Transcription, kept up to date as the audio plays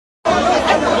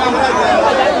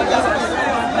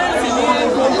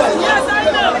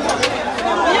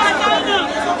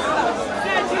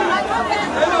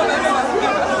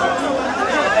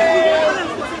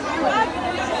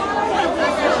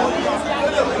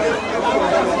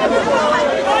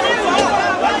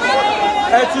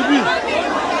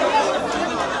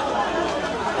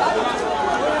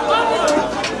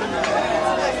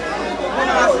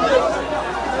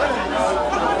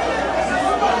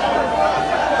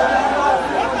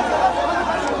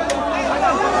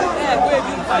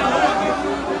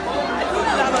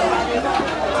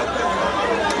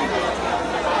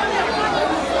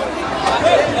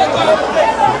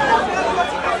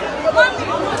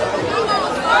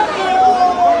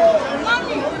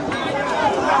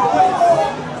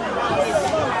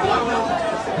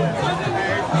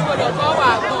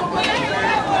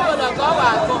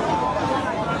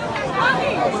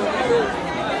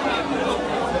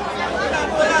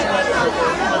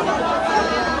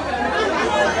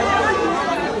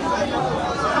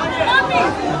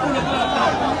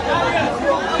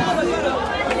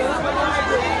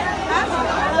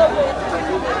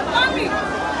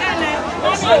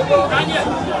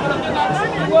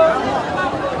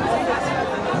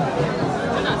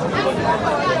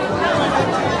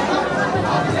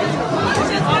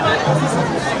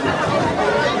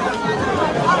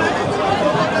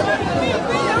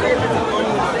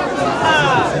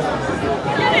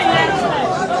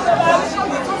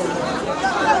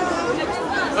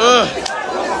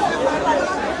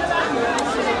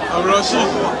I'm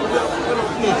rushing.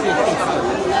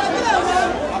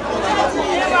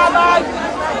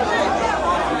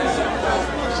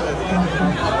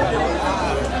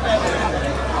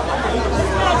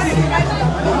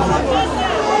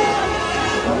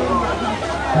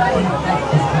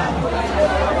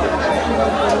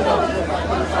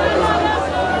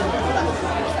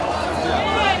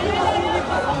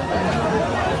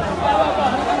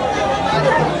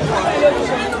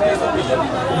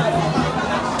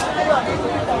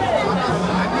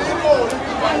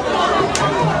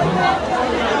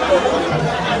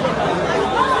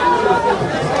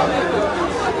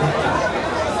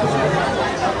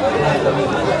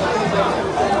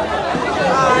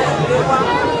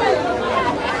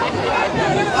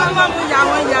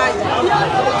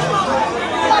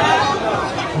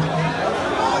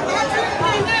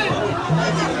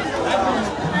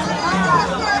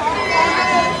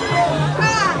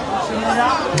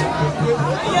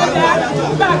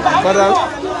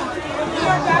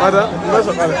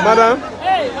 Madam,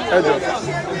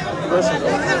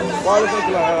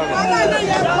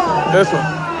 this one.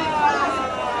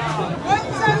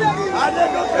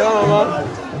 Hello,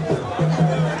 Mama.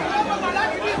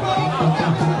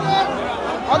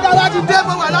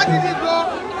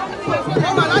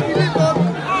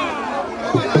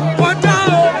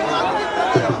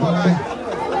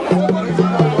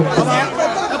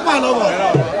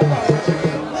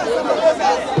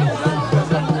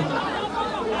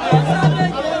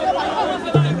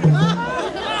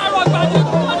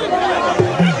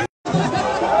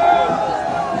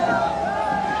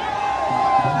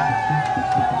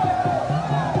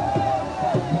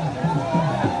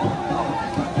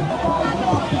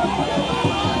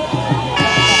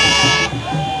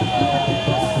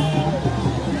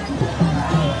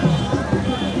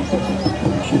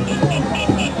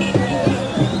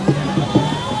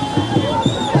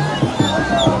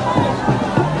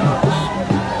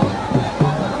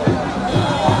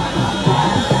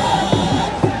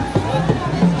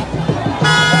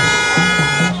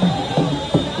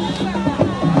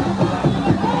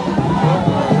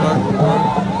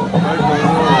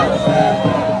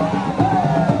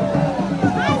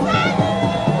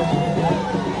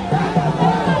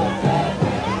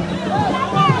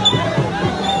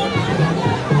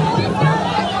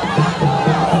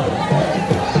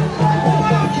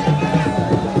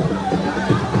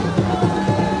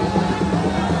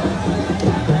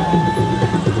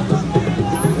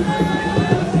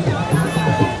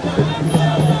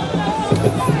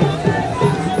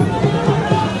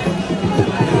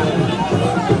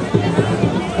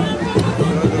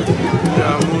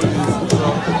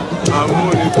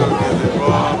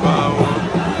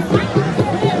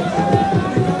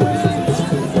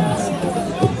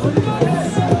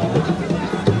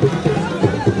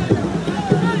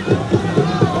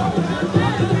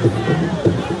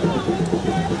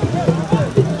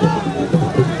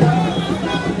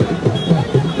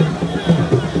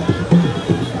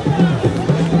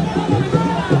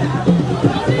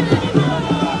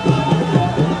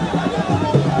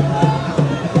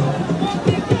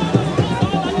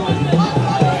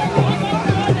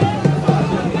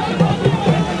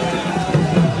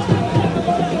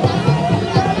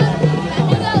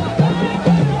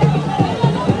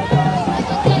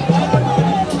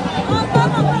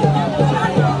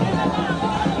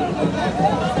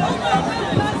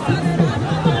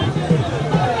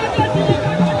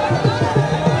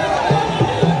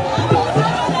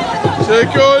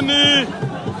 Ṣèkóní.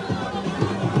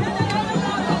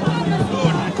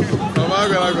 Ọmọ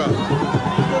àgbàlagbà.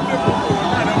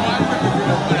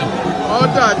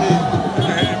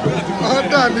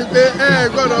 Ọ̀dà ni pé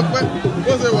gbọ́dọ̀ pẹ́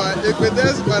bó ṣe wà èpètè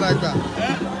padàgbà.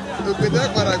 Èpètè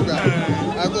padàgbà.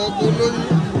 Àtọ̀kọ lóyún,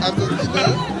 àtọ̀kìdá,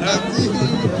 àti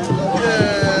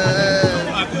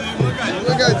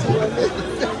mọ́gàjì wọlé.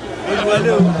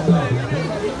 Olùwọlé o.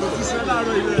 Mo ti sọ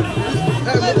láàárọ̀ ilé.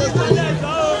 Mo bá sọ yìí.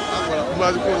 Mo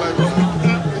máa ti kó láì bọ̀.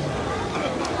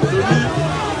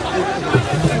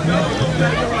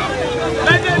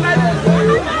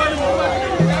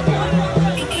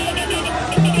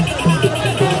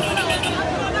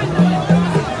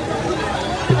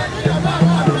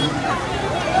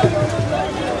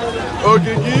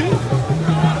 Ògìgì.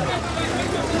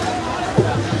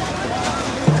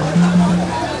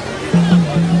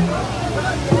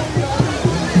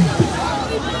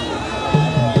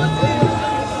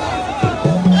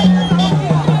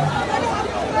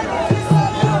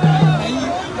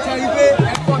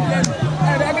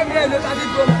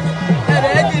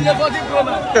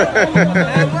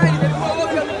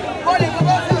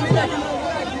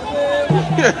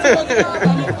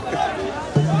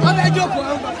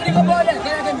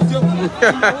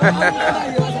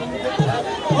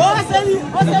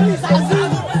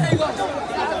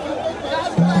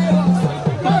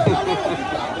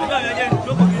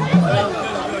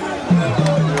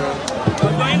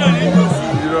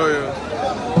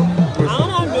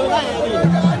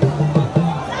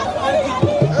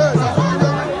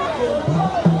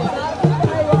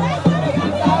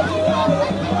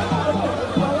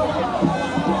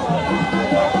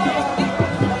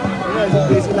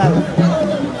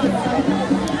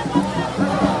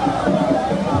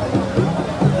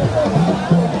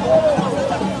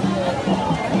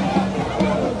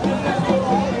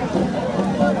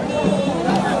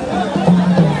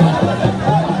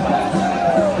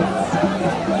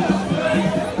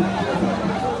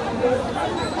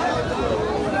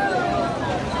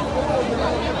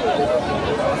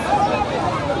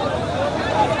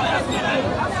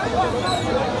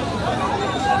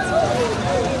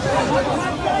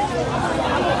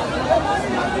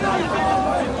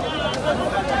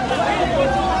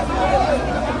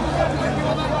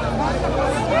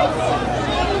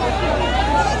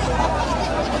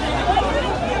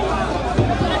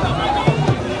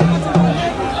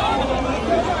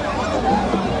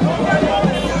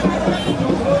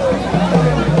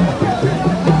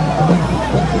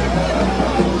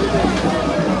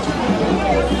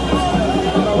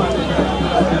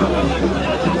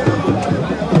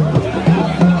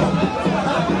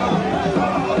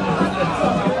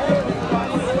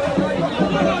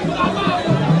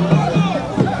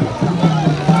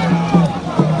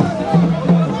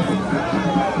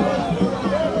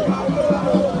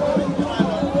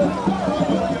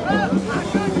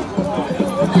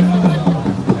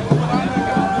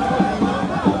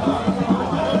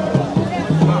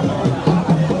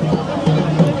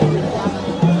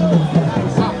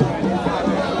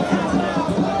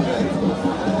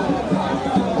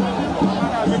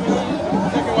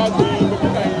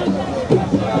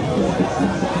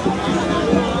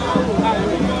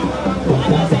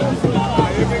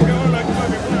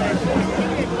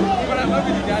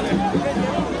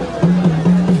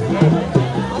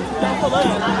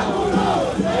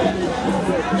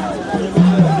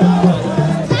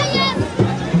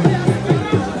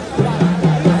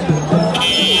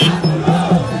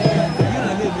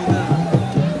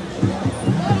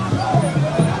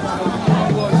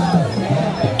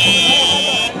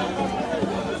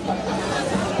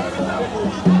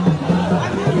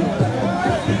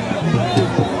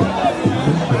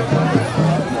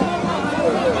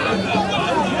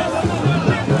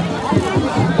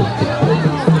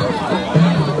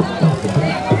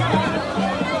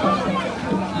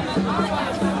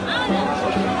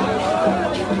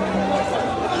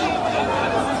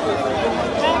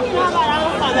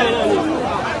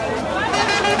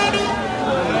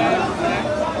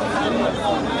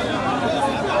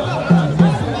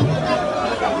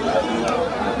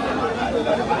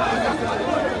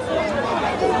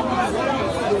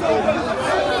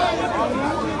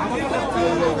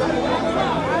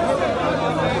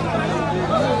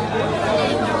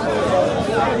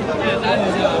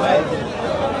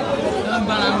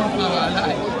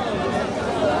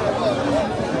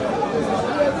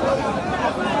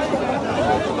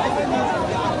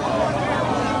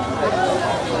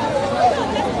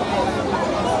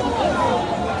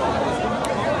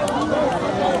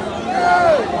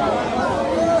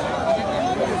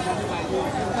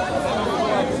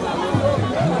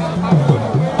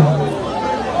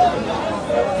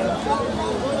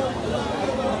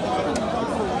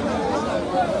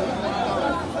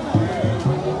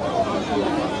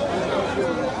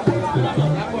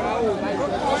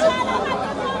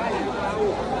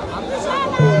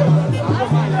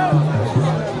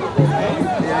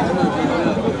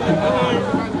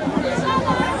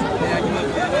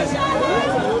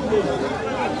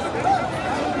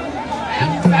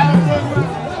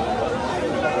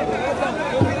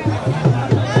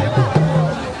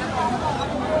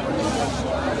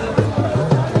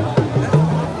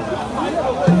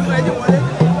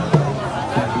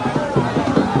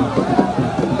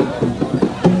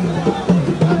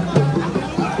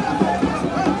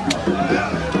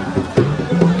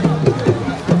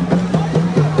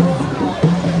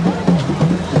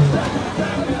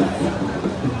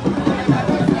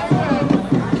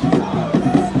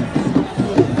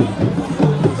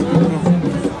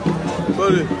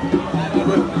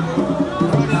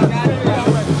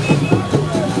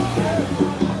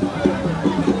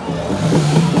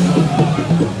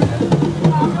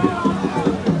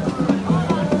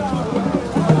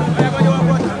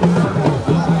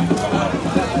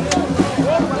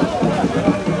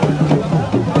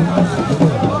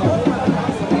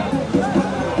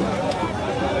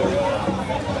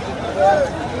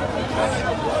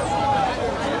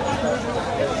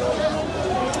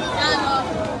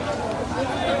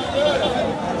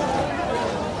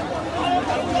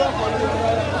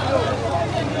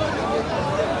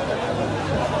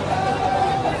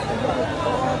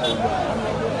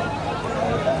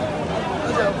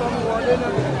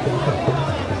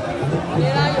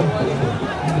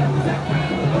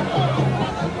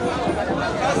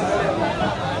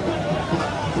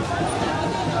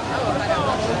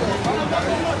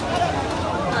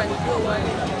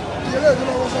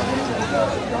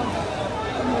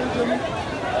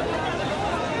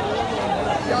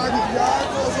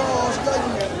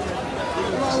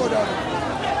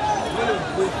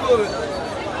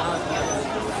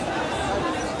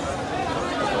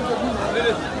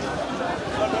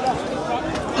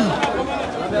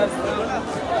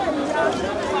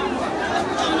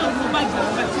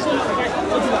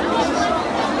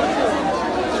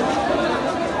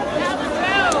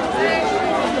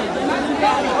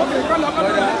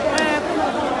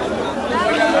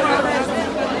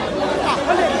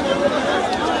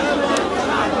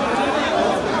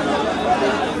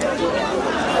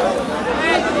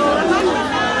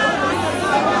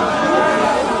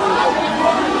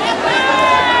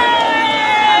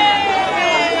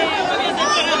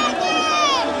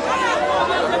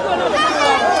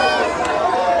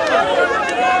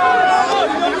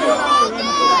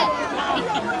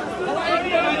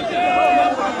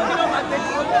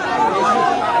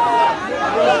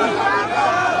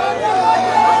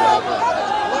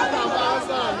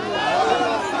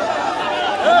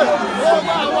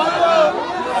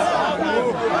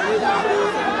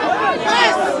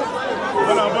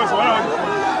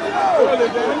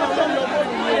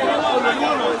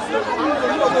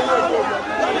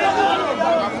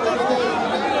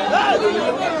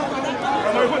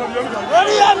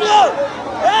 Oriyomi!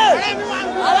 Hey!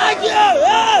 I like you!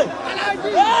 Hey!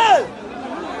 Hey!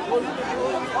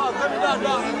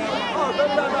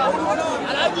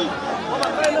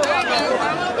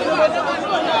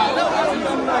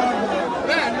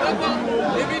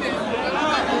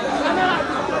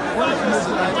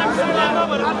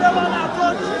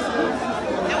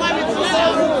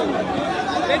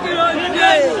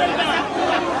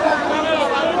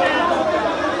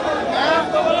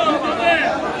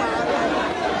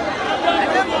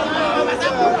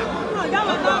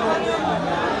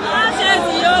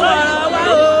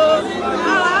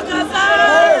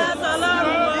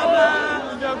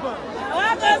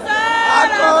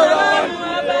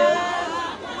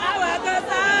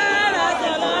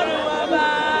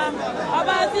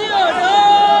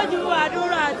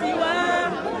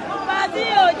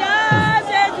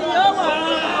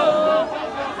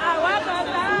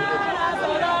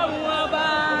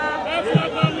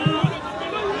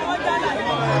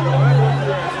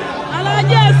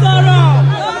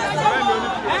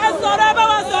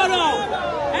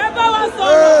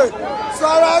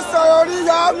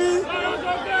 Oriyomi!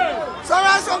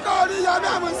 Sọ̀rọ̀ sókè Oriyomi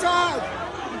hamzat!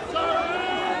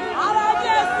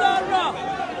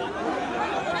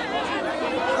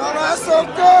 Sọ̀rọ̀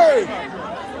sókè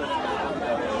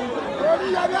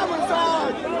Oriyomi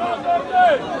hamzat!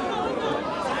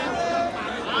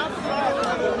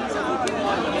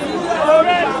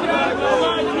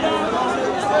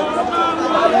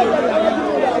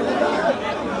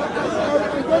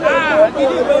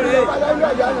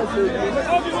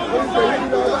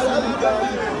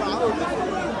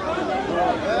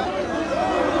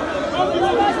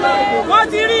 Wọ́n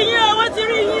ti rí yín o, wọ́n ti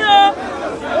rí yín o.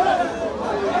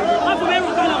 Wọ́n fi mẹ́rù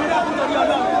kan lọ́wọ́ nítorí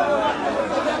Ọlọ́run.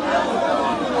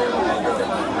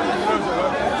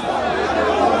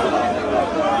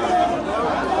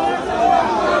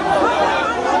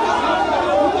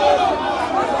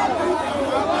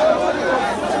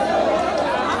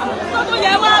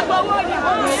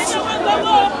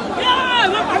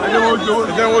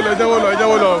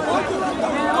 Ẹjẹ́wó lọ.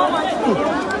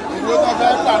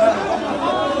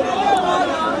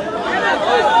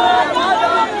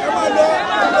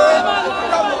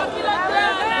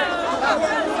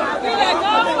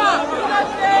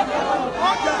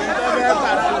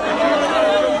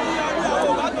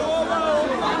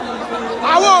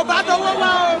 Àwọn ò bá tọwọ́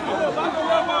wá o.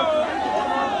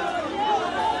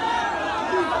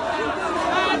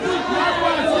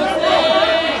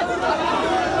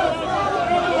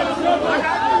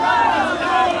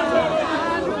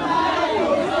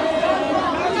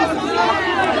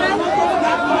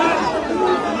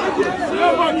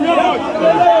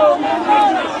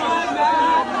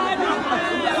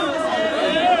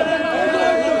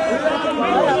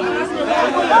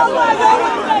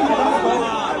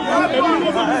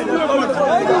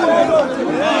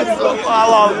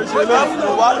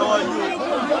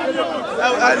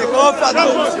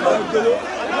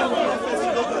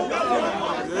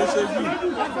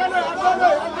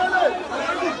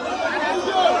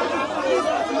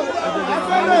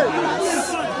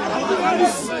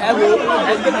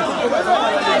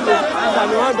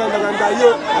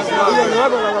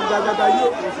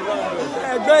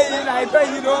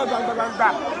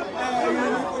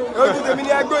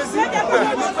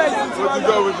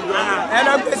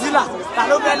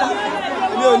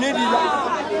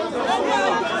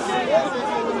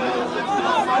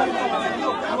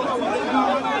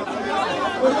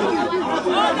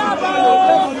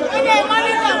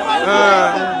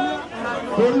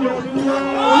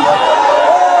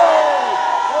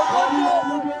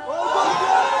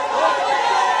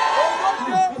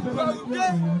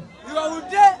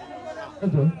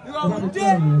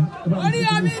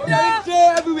 Oriyomi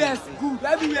everywhere good,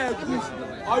 everywhere good.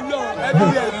 Oh no,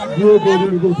 everywhere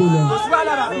good.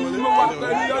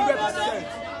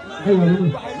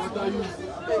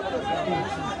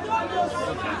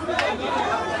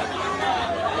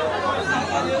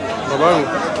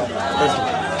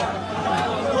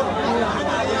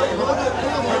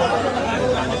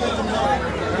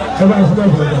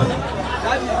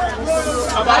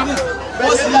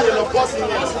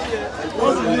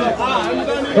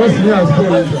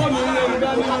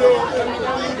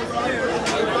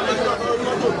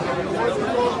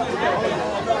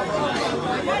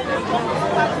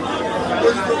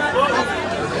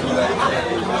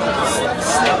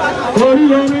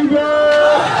 Oriyomi go.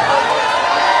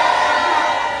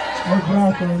 Ọjọ́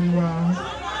àtọ̀rìnwá,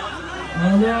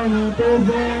 Ọlọ́run tó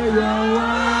fẹ́ yọ wá.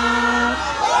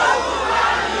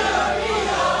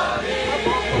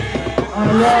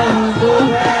 Ọlọ́run tó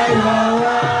fẹ́ yọ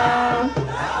wá.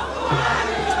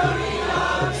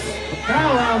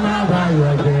 Káwa máa bá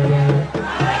yọ̀ bẹ̀rẹ̀,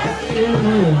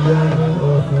 inú ìyọnu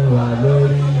òfin wà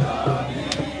lórí.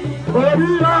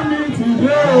 Oriyomi ti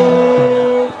dé o.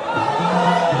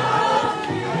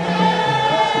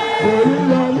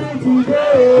 Oriyomi ti dé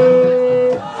o.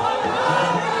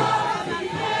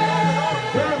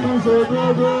 Bẹ́ẹ̀ni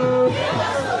sòdodo,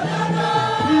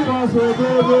 bímọ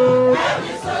sòdodo,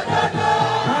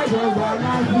 kájọba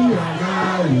láti ọ̀gá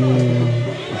yìí.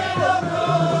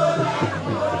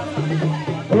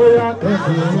 Ó yá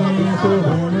ẹkùnrin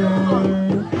sóbìnrin.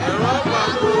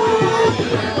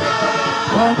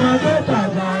 Ọmọdé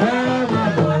tàgbà ẹ má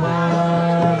bọ̀ wá.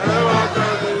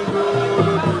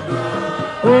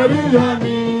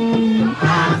 Oriyomi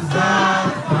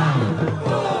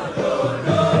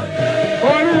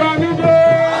Oriyomi dé.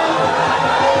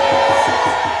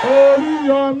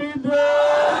 Oriyomi dé.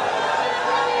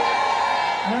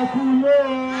 Ẹ kú lé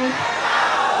o.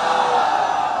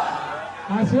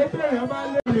 Àṣetẹ̀ yẹn bá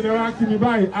lé ìrìn wá kí mi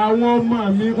báyìí, àwọn ọmọ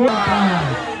mi ó kà á.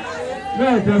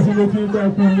 Lẹ́ẹ̀kan sí ló ti ń bẹ́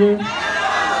kú lé.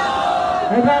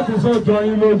 Ẹ dáàbò sọ́jọ́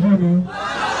yín lójú ni.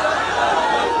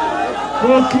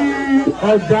 Mo kí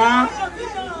ọ̀gá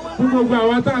fún gbogbo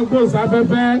àwọn tá à ń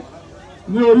gbòòsáfẹ́fẹ́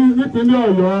ní orí nípínlẹ̀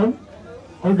Ọ̀yọ́,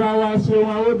 ọ̀gá wa Ṣeun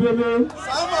Awódélé.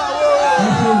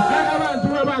 Ẹ̀sìn ẹ̀ka bá ń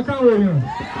dúró bá káwọn èèyàn.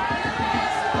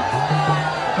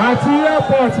 Àti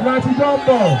airport láti jọ ń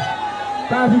bọ̀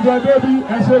tá a fi jọ débi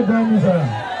ẹ̀ṣẹ̀ gan ni sà.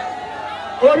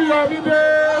 Oriyomi dé.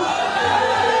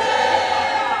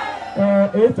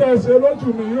 Èyí tẹ́ ẹ ṣe lójú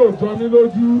mi yóò jọ mí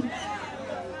lójú.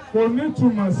 Kò ní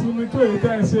túmọ̀ sí mi tó èyí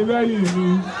tẹ́ ẹ ṣe lẹ́yìn mi.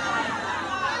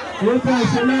 Èyí tẹ́ ẹ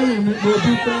ṣe lẹ́yìn mi mo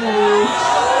dúpẹ́ o.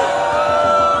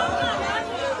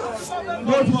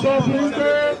 Mo ti sọ fún yín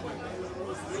pé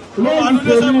lórí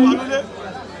tèmi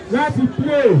láti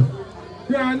play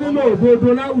kí a nílò òdodo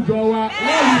láwùjọ wa.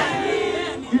 Lórí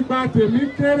ipa tèmi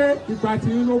kéré, ipa tí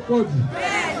yín ló pọ̀ jù.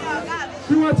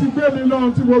 Tí wọ́n ti gbé mi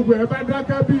lọ́run tí gbogbo ẹ̀ bá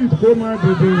dákẹ́ bí ìkómọ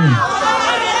dèdè rìn.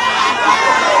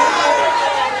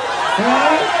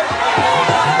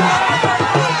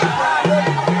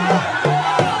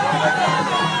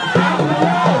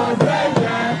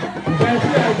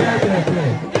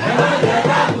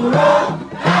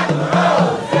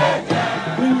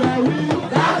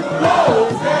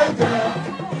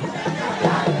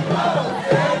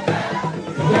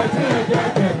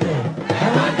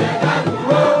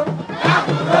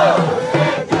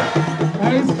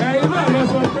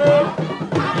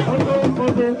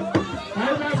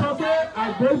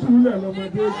 Àgbésùlẹ̀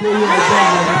lọ́mọdé gbé ọjọ́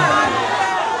rẹ̀.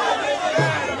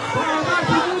 Bàbá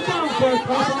ti mú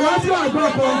kọ̀ǹkọ̀ ọ̀sán láti ọjọ́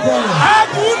kọ̀ǹkọ̀.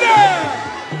 Àgúlẹ̀.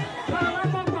 Bàbá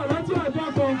kọ̀ǹkọ̀ láti ọjọ́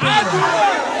kọ̀ǹkọ̀.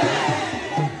 Àgúlẹ̀.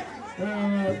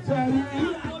 Sẹ́rí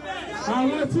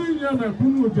àwọn tí ń yan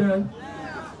mẹ̀kúnnù jẹ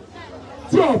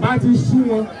tí ọba ti sú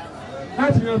wọn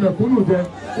láti yan mẹ̀kúnnù jẹ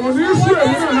kò ní í sú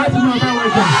èmi náà láti máa bá wọn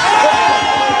jà.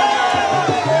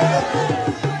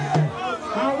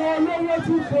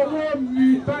 Owó mi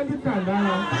tálíkà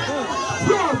lára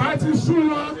tí ọba ti sú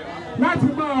wọn láti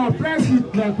máa ọ̀pẹ́sì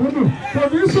lẹ̀kúnnù kò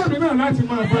ní sọ̀mí náà láti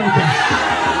máa bá ẹ̀jẹ̀.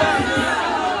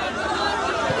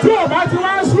 tí ò bá ti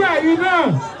wá sí ẹ̀yin náà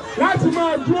láti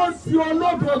máa dúró ti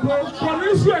olódodo kò ní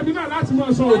sí èmi náà láti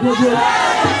máa sọ òdodo.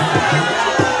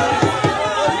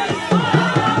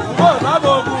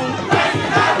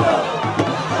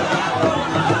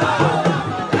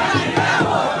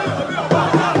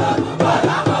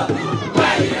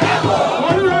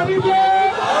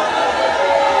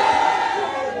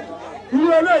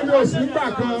 Òsì gbà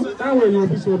kan táwọn èèyàn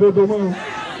fi sòdodo mọ́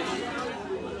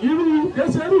irú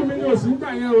kẹsẹ̀rù mi ni òsì gbà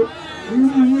yẹn o irú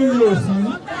yín ni òsì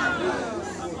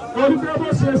orí pé bó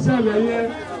ṣe ṣẹlẹ̀ yẹn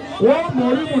wọ́n mọ̀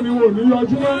orímù ni wò ní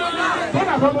yọjú mọ́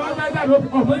kódà bọ́ mọ́ bá jáde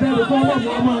ọ̀fẹ́ jáde fún ọmọ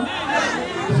ọmọ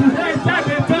ṣùgbọ́n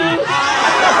ìjáde tán.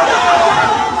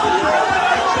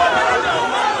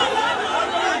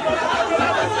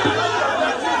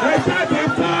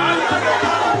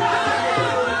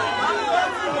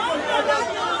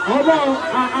 Ọlọ́run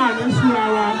àní síra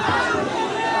wa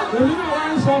èmi náà wá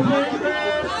ń sọ fún yín pé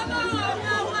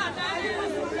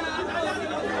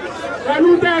pẹ̀lú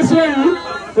dẹ́sẹ̀ yìí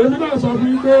èmi náà sọ fún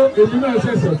yín pé èmi náà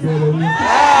ṣẹ̀ṣẹ̀ bẹ̀rẹ̀ ni.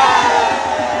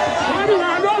 wọ́n ní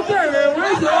wọn ló bẹ̀rẹ̀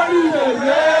wọ́n ṣe orí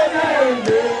èlé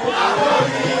àwọn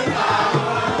oníkà.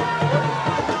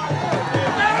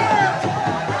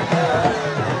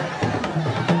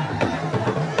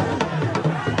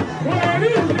 wọ́n rí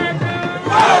ìkẹ́kẹ́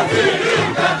wọ́n rí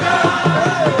ìkẹ́kẹ́.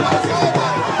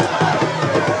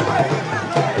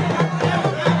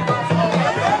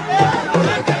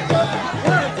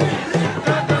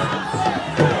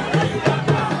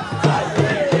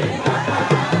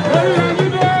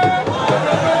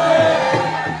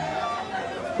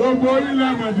 Gbogbo orílẹ̀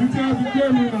àmàdí tí a fi gbé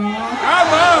mi nà á.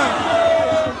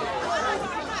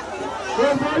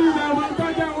 Gbogbo orílẹ̀ àmàdí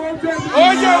tọ́jà wọ́n gbé mi nà á. Ó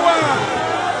yé wa.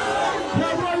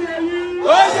 Gbogbo oyè yìí.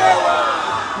 Ó yé wa.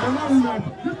 Ọlọ́run yà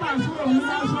nípa ìṣòro mi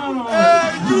bá sọ̀rọ̀.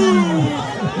 Ẹ̀jú.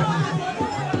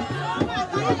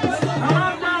 Àwọn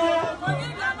àgbà wo.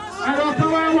 Ẹ̀rọ kan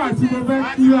wá wà tí mo fẹ́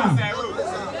kíyà.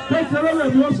 Kékeré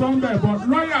lèmi ó sọ ń bẹ̀ bọ̀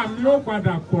lọ́ọ̀yà mi ó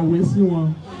padà kọ̀wé sí wọn.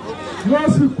 Yóò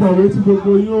sì kọ̀wé tí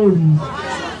gbogbo yóò rí.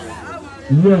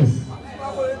 Yes.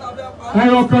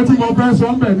 Ẹyọ kan tí mo fẹ́ sọ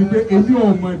ń bẹ̀ ni pé èmi ò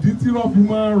mọ̀ ìdí tí wọ́n fi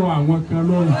máa ń rọ àwọn kan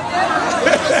lọ́rùn.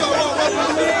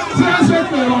 Tí a ṣe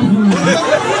pé wọ́n fi wọ́n.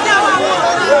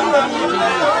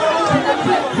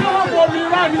 Tí wọ́n mọ̀ mi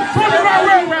rà ní fọ́nì rà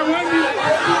wẹ̀wẹ̀ wọ́n ni.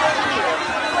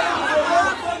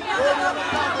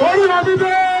 Oriyomi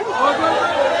dé.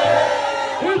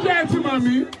 Oúnjẹ ti mọ̀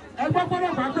mí. Ẹgbẹ́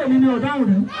pọ́nlọ́ pàápàá mi ni ò dáhùn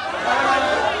rí.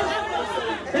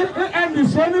 Ẹnì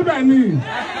sọ níbẹ̀ ni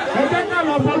ẹ jẹ́ ká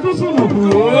lọ fojú sùn lòkù.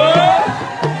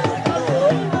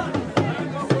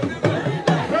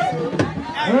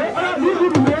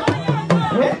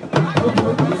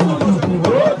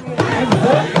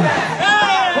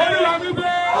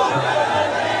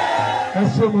 Ẹ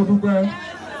ṣe mo dúpẹ́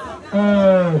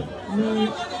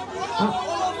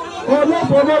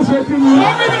ọlọ́pàá ló ṣe kí ni.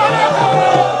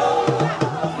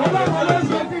 Ọlọ́pàá ló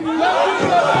ṣe kí ni.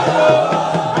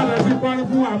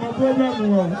 Fún àwọn pọ́blẹ́mù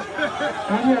wọn,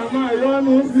 àní àmọ́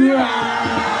ìyọ́nù sí à.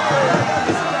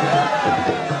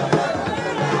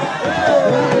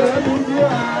 Ìyọ́nù sí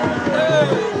à.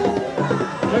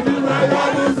 Ẹni máa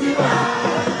yọ́nù sí à.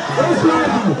 Ó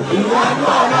ṣáàbù. Ìyọ́nù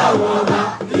ọlọ́run ọba,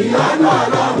 ìyọ́nù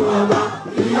ọlọ́run ọba,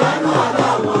 ìyọ́nù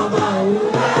ọlọ́run ọba, òun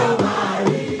náà máa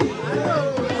rí.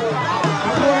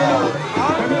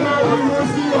 Ẹni máa yọ́nù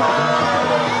sí à.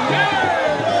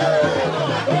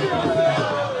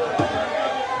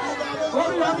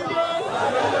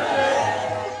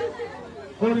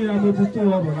 Orin àmì tuntun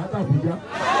ọ̀rọ̀ látàbújá.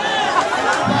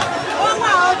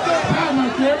 Báàmù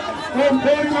pé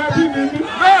orin wa bí mi ní.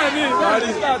 Bẹ́ẹ̀ni,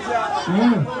 barista ti a.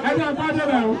 Ẹni àgbájọ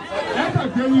rẹ̀ o, ẹ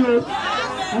kàgbé mi o.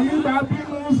 Ẹni bá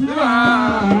bínú sí wa.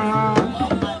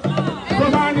 Tó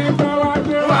bá ní kọ́ wá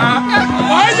gbé wá.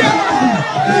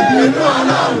 Ìbínú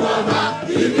ọlọ́run ọba,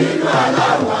 ìbínú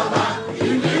ọlọ́run ọba,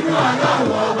 ìbínú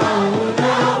ọlọ́run ọba òun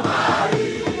ló máa rí.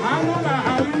 Àwọn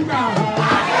àríkà.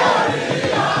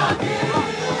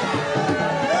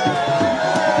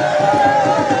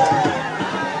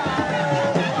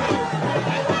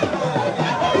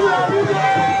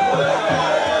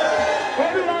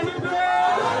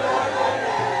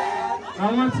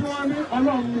 Àwọn tí wọ́n ní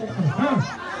ọlọ́run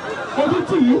ojú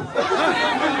tì í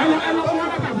ẹlọ́wọ́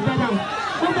látàbí dábàá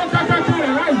gbogbo kákákí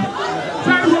rẹ̀ láì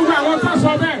sẹ́yìn gbogbo àwọn tó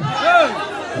sọ bẹ́ẹ̀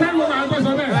sẹ́yìn gbogbo àwọn tó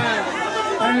sọ bẹ́ẹ̀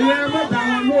ẹ̀yẹ mẹ́ta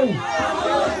wọn lóhùn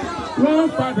wọ́n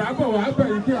padà bọ̀ wá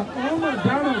bẹ̀yìn kí àwọn ọmọ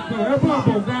ìdáràn kan ẹ bọ̀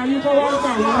bọ̀ ga yín kọ́ wọ́n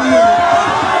gbà wọ́n lé.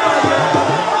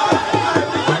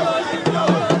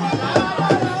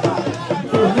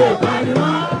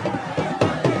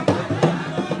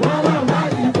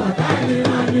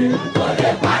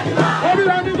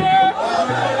 Oriyomi dé.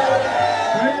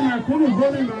 Ẹ̀yin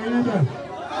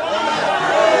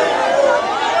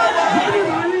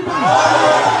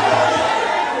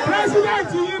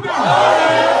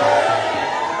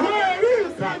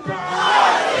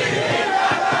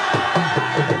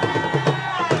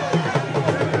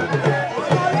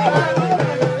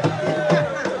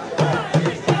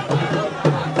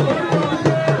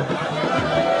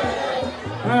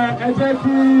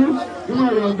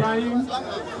yọ̀ǹda yín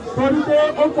torí pé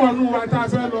ó pọ̀ nù wa tá a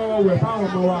fẹ́ lọ wẹ̀ fáwọn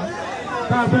ọmọ wa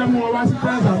tá a fẹ́ mú ọ wá sí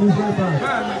trans amusement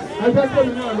park ẹgbẹ́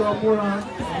tèmi náà lọ múra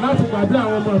láti pàdé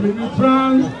àwọn ọmọ mi ní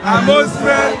trans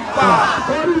amusement park.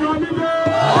 Oriyomi dé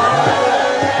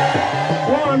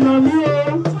wọ́n nà mí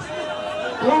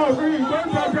o wọ́n fi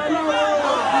ìgbésẹ̀ lọ́wọ́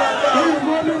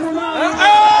ìgbó nínú náà.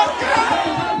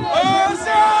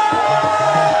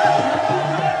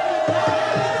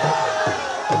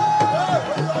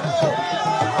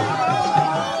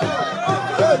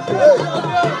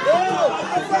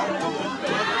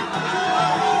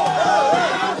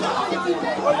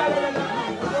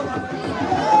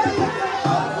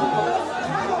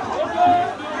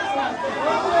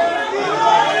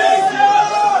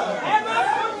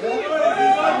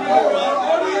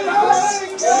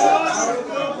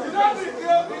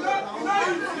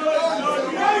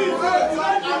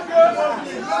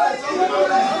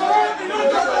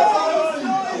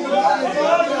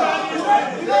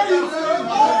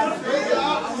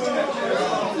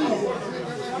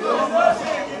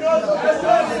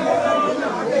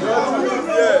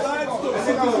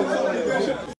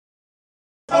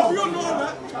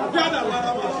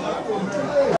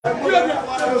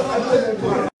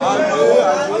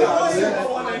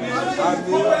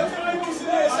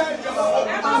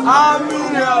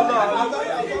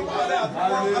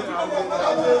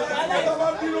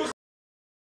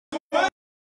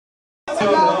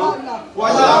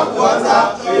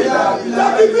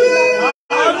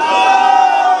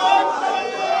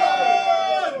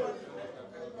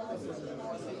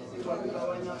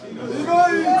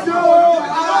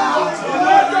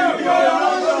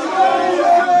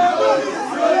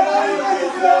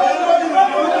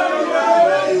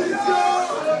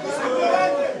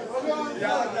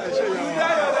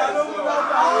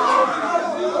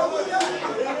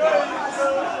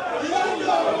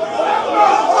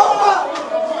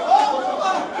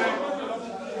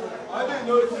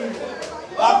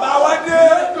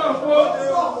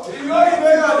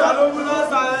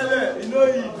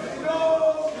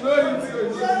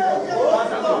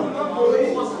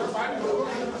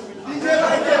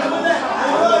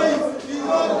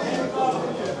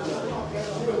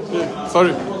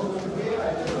 Sorry.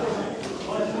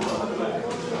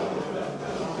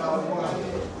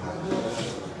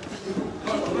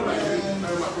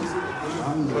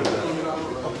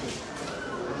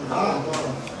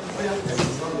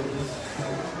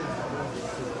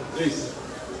 Please.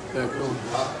 Yeah, go on.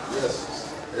 Yes.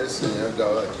 Esse é o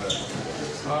galera.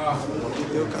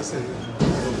 Eu cacete.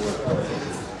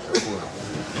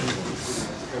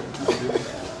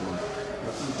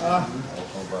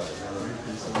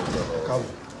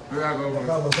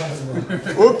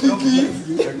 Ô Kiki!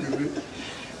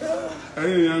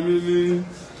 Ẹ̀yin èèyàn mi ní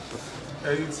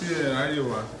ẹ̀yin tí ẹ ráyè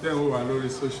wá tẹ́ ń wà lórí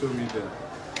social media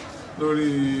lórí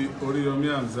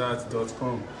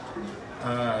oriyomihamzat.com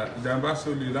ìjàmbá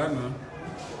sólè lánàá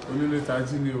onílé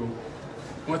tají ni o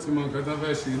wọ́n ti mọ nǹkan tó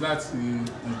fẹ́ ṣe láti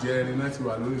ìjẹrin náà ti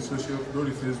wà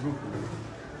lórí Facebook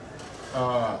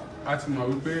a ti mọ̀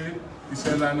wípé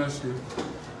iṣẹ́ ńlá náà ṣe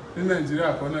ní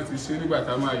Nàìjíríà kan náà ti ṣe nígbà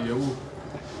tá a máa yẹ̀wò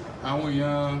àwọn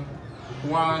èèyàn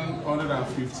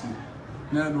 150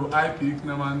 náà lo IP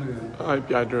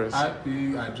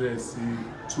address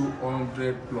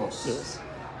 200 plus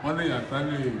wọ́n lè yàn tán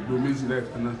lè lo méjì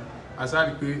lẹ́ẹ̀kan náà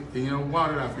asáàrí pé èèyàn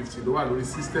 150 ló wà lórí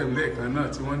system lẹ́ẹ̀kan náà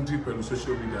tí wọ́n ń dì pẹ̀lú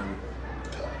social media mi.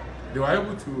 They were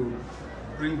able to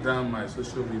bring down my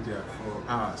social media for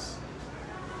hours.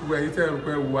 Gbogbo ẹ̀yin tẹ́ ẹ rò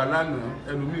pé wà lánàá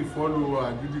ẹlòmíì follow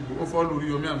àgídìgbò ó follow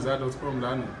oriyomihamzat.com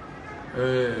lánàá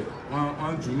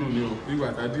wọ́n jùnú ni o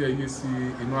nígbà tá díẹ̀ yé sí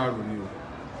inú àrò ni o.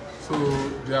 So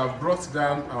they have brought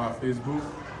down our Facebook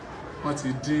wọ́n ti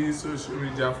dín social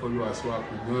media followers wa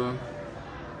kù gan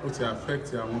ó ti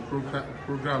affect àwọn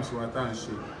programs wa tá à ń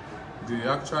ṣe. They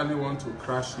actually want to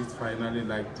crash it finally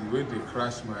like the way they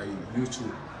crashed my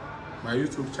YouTube. My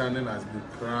YouTube channel has been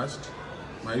crashed.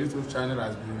 My YouTube channel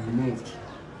has been removed.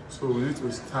 So we need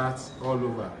to start all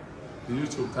over. The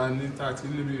YouTube channel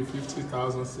maybe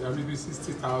 50,000, maybe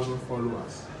 60,000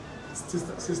 followers,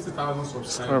 60,000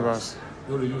 subscribers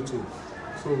on YouTube.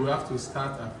 So we have to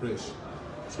start afresh.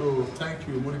 So thank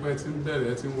you. Mo ní pé tí ń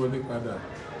bẹ̀rẹ̀ tí ń wọlé padà.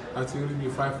 I think maybe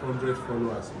 500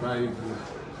 followers by a group.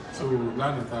 So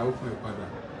lánàá ta open ẹ̀ padà.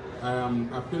 I am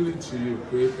appealing to you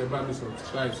pé ẹ bá mi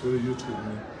subscribe sórí YouTube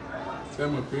mi. Ṣé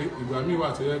mọ̀ pé ìgbà míì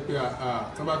wà tó yẹ pé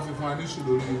tó bá ti fún wa níṣù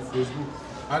lórí Facebook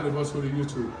a lè bọ́ sórí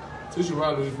YouTube tíṣù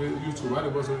wà lórí YouTube a lè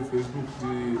bọ́ sórí Facebook.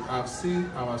 They have seen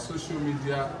our social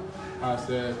media as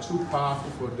too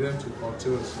powerful for them to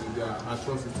curtail their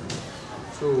atrocities.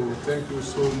 So thank you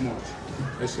so much.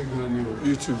 Ẹ ṣé gan ni o.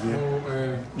 YouTube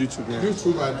yẹn.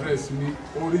 YouTube address ni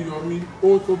Oriyomi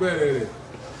O tó bẹ̀rẹ̀ rẹ̀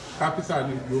capital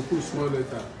ni yòókù small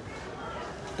letter.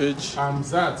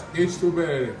 Hamzat H tó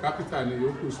bẹ̀rẹ̀ rẹ̀ capital ni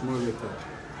yòókù small letter.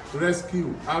 Rescue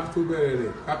R tó bẹ̀rẹ̀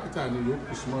rẹ̀ capital ni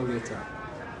yòókù small letter.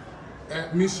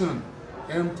 Mission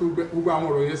M tó bẹ̀rẹ̀ gbogbo àwọn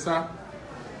ọ̀rọ̀ yẹn sá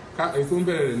èyí tó ń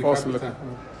bẹ̀rẹ̀ rẹ̀ ní capital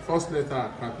first letter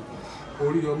capital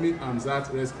Oriyomi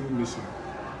Hamzat Rescue Mission.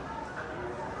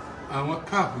 Àwọn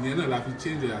cap yẹn náà la fi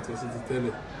change àtọ̀ sí ti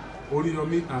tẹ́lẹ̀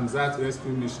Oriyomi Hamzat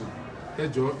Rescue Mission. Ẹ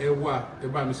jọ̀ọ́ ẹ wá ẹ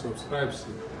bá mi subscribe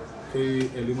sí kí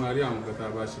ẹ lè máa rí àwọn nǹkan tá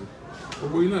a bá ṣe.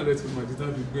 Gbogbo yín náà lẹ ti mọ̀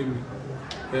dídán fi gbé mi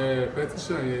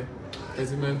petition yẹn ẹ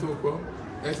ti mọ ẹni tó kọ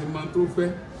ẹ ti mọ ẹni tó fẹ́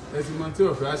ẹ ti mọ tí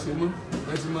ọ̀fẹ́ á ṣe mọ́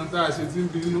ẹ ti mọ tá a ṣe tí ń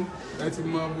bínú ẹ ti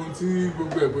mọ ohun tí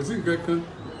gbogbo ẹ̀ kò sí nǹkan kan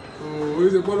òye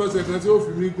ṣe pọ́ lọ́sẹ̀ kan tí ó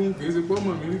fi mí gún kì í ṣe pọ́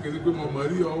mọ̀ mí rí kì í ṣe pé mo mọ̀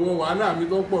rí ọwọ́ wàhálà mi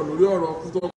tó pọ̀ lórí ọ̀rọ̀ kú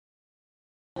tó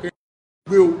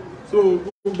gbé o so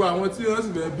gbogbo àwọn tí wọ́n sì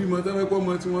fẹ́ bímọ tẹ́wẹ́ pọ́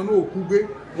mọ tí wọ́n náà òkú gbé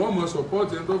wọ́n mọ support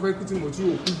ẹni tó fẹ́ kí Timothy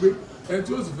òkú gbé ẹni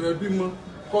tí ó sì fẹ́ bímọ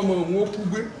kọ́mọ òun ó kú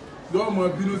gbé lọ́ọ́ mọ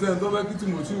bínú sẹ́ni tó fẹ́ kí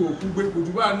Timothy òkú gbé kò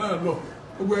jù báà náà lọ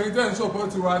gbogbo ẹni tẹ́ ń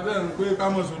support wa tẹ́ ń pé ká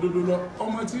mọ̀ sódodo lọ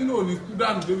ọmọ tí náà ò ní kú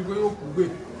dànù débi pé ó kú gbé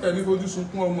ẹni fojú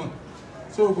sunkún ọmọ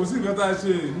so kò sí nǹkan tá a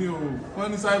ṣe ní o wọ́n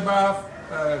ní cyber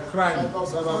crime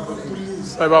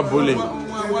cyber bullying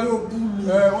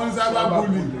wọ́n ní cyber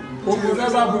bullying gbogbo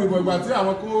cyber bullying ìgbà tí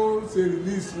àwọn kó ṣe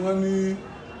release wọ́n ní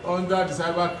under the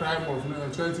cyber crime of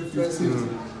 2015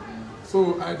 so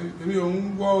èmi ò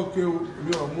ń wọ́ òkè o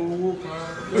èmi ò mú owó kan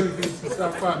lórí kí n ti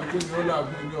sápá mi kó ní ọ̀là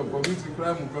àbúrò mi ọ̀pọ̀ mi ti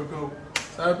crime kankan o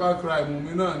cyber crime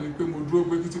mi náà ni pé mo dúró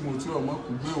pé kí Timothy ọmọ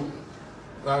kù gbé o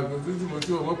àgbẹ̀ tí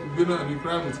Timothy ọmọ kù gbé náà ni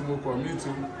crime tí mo commit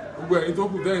o gbogbo ẹ̀yin tó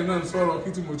kù tẹ́yìn náà ń sọ̀rọ̀ kí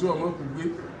Timothy ọmọ kù gbé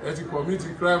ẹ ti commit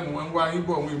crime wọn wá yín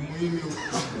bọ̀ wọn èmú yín ni o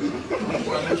wọn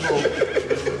wá yín bọ̀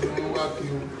wọn wá kí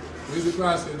o èyí ti pé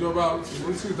àṣẹjọba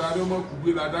Timothy ìtàdé ọmọ kù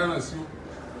gbé la dáràn sí o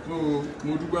so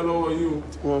mo dúpẹ́ lọ́wọ́ yín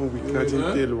o. 1 week láti ń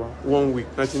tẹ̀lé wa 1 week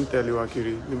láti ń tẹ̀lé wa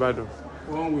kiri nìbàdàn.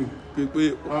 1 week pé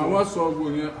àwọn sọ gbò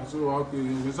yẹn àti wàá pé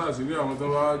èèyàn fi sàṣírí àwọn tó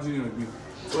bá jiyàn gbé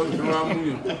sọ́ọ̀dì tó bá mú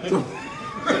yàn.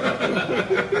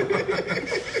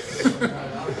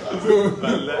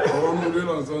 ọ̀rọ̀ mú lé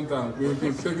lọ́n sọ́ńtà pé kí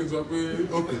n ṣé kí n sọ pé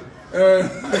ok.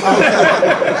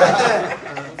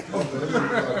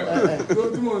 tó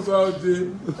tí mo sọ de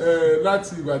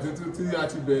láti ìgbà tí a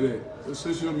ti bẹ̀rẹ̀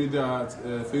social media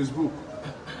Facebook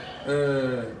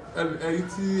ẹ̀yin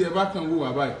tí ẹ bá kàn wò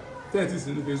wá báyìí tẹ́ẹ̀tì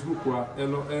sí ní Facebook wa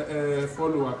ẹ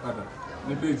follow wa padà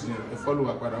ní page yẹn ẹ follow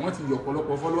wa padà wọ́n ti yọ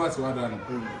ọ̀pọ̀lọpọ̀ followers wa dànù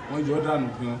wọ́n yọ dànù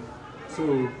gan so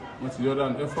wọ́n ti yọ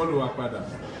dànù ẹ follow wa padà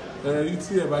ẹ̀yin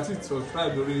tí ẹ bá ti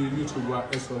subscribe lórí YouTube wa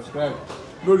ẹ subscribe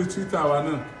lórí Twitter wa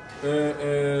náà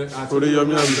àti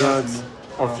Oriyomi Hamzat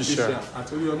official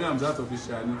àti Oriyomi Hamzat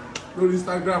official ni lórí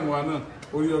Instagram wa náà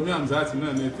Oriyomi Hamzat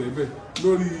náà ní ẹ̀tẹ̀ bẹ́ẹ̀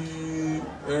lórí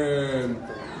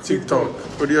TikTok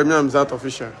Oriyomi Hamzat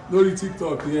official lórí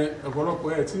TikTok yẹn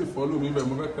ọ̀pọ̀lọpọ̀ ẹ̀ tí follow mi bẹ́ẹ̀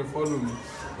mo fẹ́ kẹ́ follow mi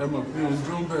ẹ mọ̀ pé òun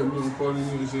jó ń bẹ̀ mi òun kọ́ ni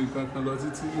mi ò ṣe nǹkan kan lọ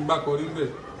títí ń bá kọrí bẹ̀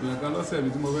ìyàn kan lọ́sẹ̀ mi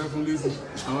tí mo fẹ́ fún lésì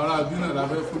àwọn ará bí náà la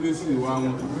fẹ́ fún lésì ìwà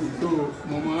wọn tó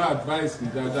mo mọ advice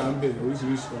dáadáa ń bẹ̀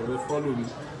oríṣiríṣi ọ̀rẹ́ follow mi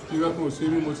bí wọ́n kò ṣe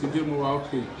mí mo ti dé mo wà ok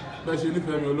bẹ́ẹ̀ ṣe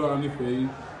nífẹ̀ẹ́ mi Ọlọ́run nífẹ̀ẹ́ yín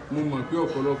mo mọ̀ pé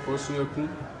ọ̀pọ̀lọpọ̀ sun ẹkún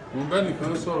mo bẹ́ẹ̀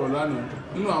nìkan sọ̀rọ̀ lánàá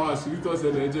nínú àwọn àṣírí tó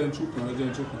ṣẹlẹ̀ ẹjẹ́ ń túkàn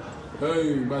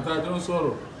ìgbà tá a jọ ń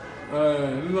sọ̀rọ̀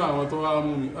nínú àwọn tó wá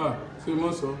mú mi ṣé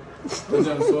mo sọ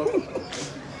ẹjẹ́ ń sọ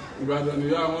Ìbàdàn ni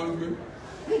ìyá wọn ń gbé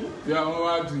ìyá wọn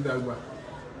wá di dàgbà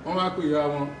wọn wá pè ìyá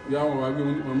wọn wá gbé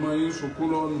mọ̀mọ́ yín sunkún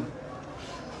lọ́nà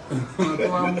tó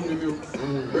wá mú mi ní o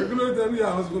ẹgbẹ́ ló tẹ́ bí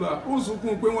àwọn sùkúrù ó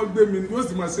sunkún pé wọ́n gbé mi ni yóò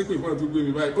sì máa ṣépè fún ẹ̀ tó gbé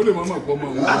mi báyìí ó lè mọ̀ pọ̀ mọ́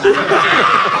wọn.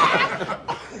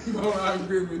 wọ́n wá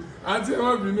gbé mi àǹtí ẹ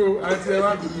má bínú o àǹtí ẹ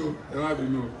má bínú o ẹ má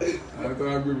bínú o àwọn tó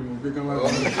wá gbé mi mo gbé kán má bínú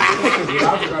o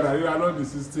láti padà ríra lọ́ọ̀dì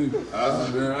 16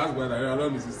 láti padà ríra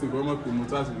lọ́ọ̀dì 16 kọ́ mọ̀ pé mo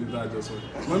tó àṣírí tá a jọ sọ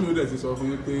mọ́mí ó dẹ̀ ti sọ fún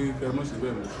yín pé kẹ́ ẹ mọ̀ sí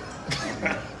bẹ́ẹ̀ mọ́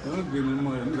ẹ má gbé mi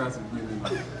mọ́ ẹ nígbà tí gbé mi mọ́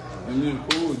èmi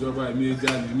ìkówó ìjọba èmi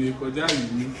ẹja èmi kọjá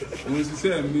yìí mi òun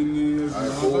ṣiṣẹ́ mi ní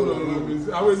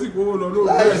àwọn èsì ìkówó lọ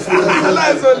lóòrùn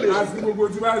bẹ́ẹ̀ àti gbogbo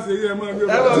tí bá ṣe yí ẹ máa gbé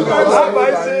bọ̀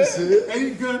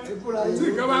ẹ̀yin gan tí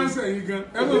nǹkan bá ń ṣe ẹ̀yin gan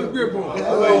ẹ máa gbé bọ̀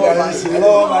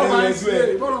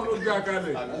bọ́lá ló gbé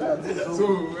akalẹ̀ so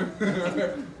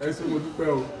ẹ̀sùn mo dúpẹ́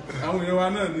o àwọn èèyàn wa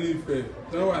náà ní Ifẹ̀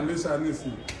náà wà ní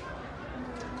sanisi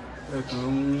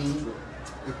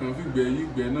ẹ̀kan fìgbẹ́ yí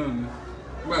gbẹ́ náà ni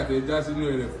nígbà tẹ já sínú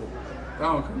ẹrẹ̀fọ̀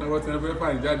táwọn kan náà wọ́n ti ń fẹ́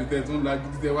fàyìn jáde tẹ́ tún la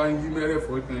gidi tẹ́ wá ń yí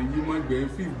mẹ́rẹ̀fọ̀ kan yí mọ́ gbẹ́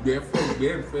fìgbẹ́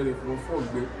fọ̀gbẹ́ fẹ̀rẹ̀fọ̀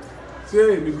fọ̀gbẹ́ ṣé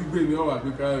èmi gbígbé ni ọ̀wà pé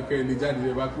kẹ́ ẹ lè jáde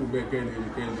rẹ bá kú bẹ́ẹ̀ kẹ́ ẹ lè rí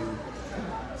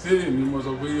ṣé èmi mo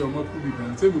sọ pé ọmọ kú bìkan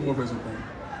ṣé èmi mo fẹ̀sùn kàn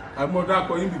I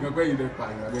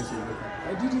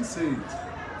didn't say it.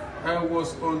 I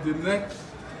was on the neck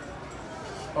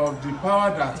of the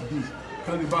power that be.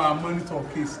 Can you monitor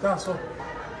case? That's all.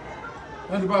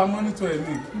 Can you monitor a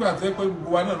link? But they put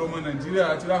one of Nigeria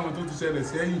at Ram to say the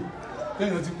same.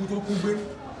 Then you put up Kube.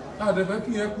 The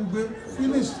Becky Kube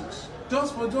finished.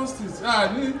 Just for justice.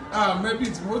 Maybe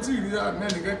it's motive.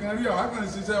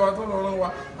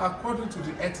 According to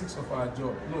the ethics of our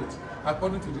job. Note,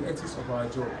 according to the ethics of our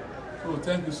job. So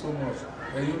thank you so much.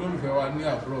 You know if you are near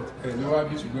abroad, you are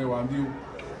beach me one view.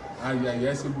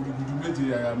 Yes, you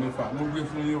méje aya mẹ́fà. Mo gbé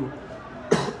fún yín o.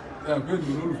 Pé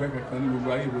mi olólùfẹ́ kankan ní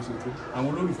gbogbo ayé bó ṣe tó.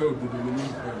 Àwọn olólùfẹ́ òdodo ni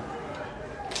olólùfẹ́ rẹ̀.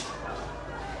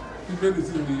 Bíbélì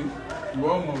sì ni ìwọ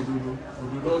ọmọ òdodo,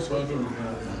 òdodo sọ ọ́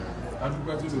dòmìnira.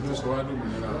 Adúgbò tó òdodo sọ wá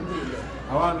dòmìnira.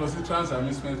 Àwa lọ sí Trans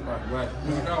Amusement Park báyìí. Mo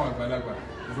ní káwọn àgbàlagbà.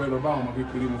 Mo fẹ́ lọ bá àwọn ọmọ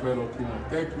kékeré, mo fẹ́ lọ kí wọn.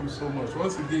 Thank you so much.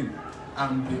 Once again,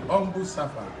 I'm the humble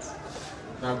servant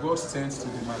that God sends to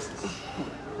the masses.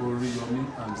 Oriyomi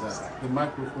hamzat, the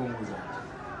microphone wizard,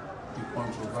 the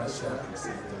controversial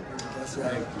presenter.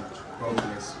 Thank you. God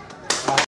bless you.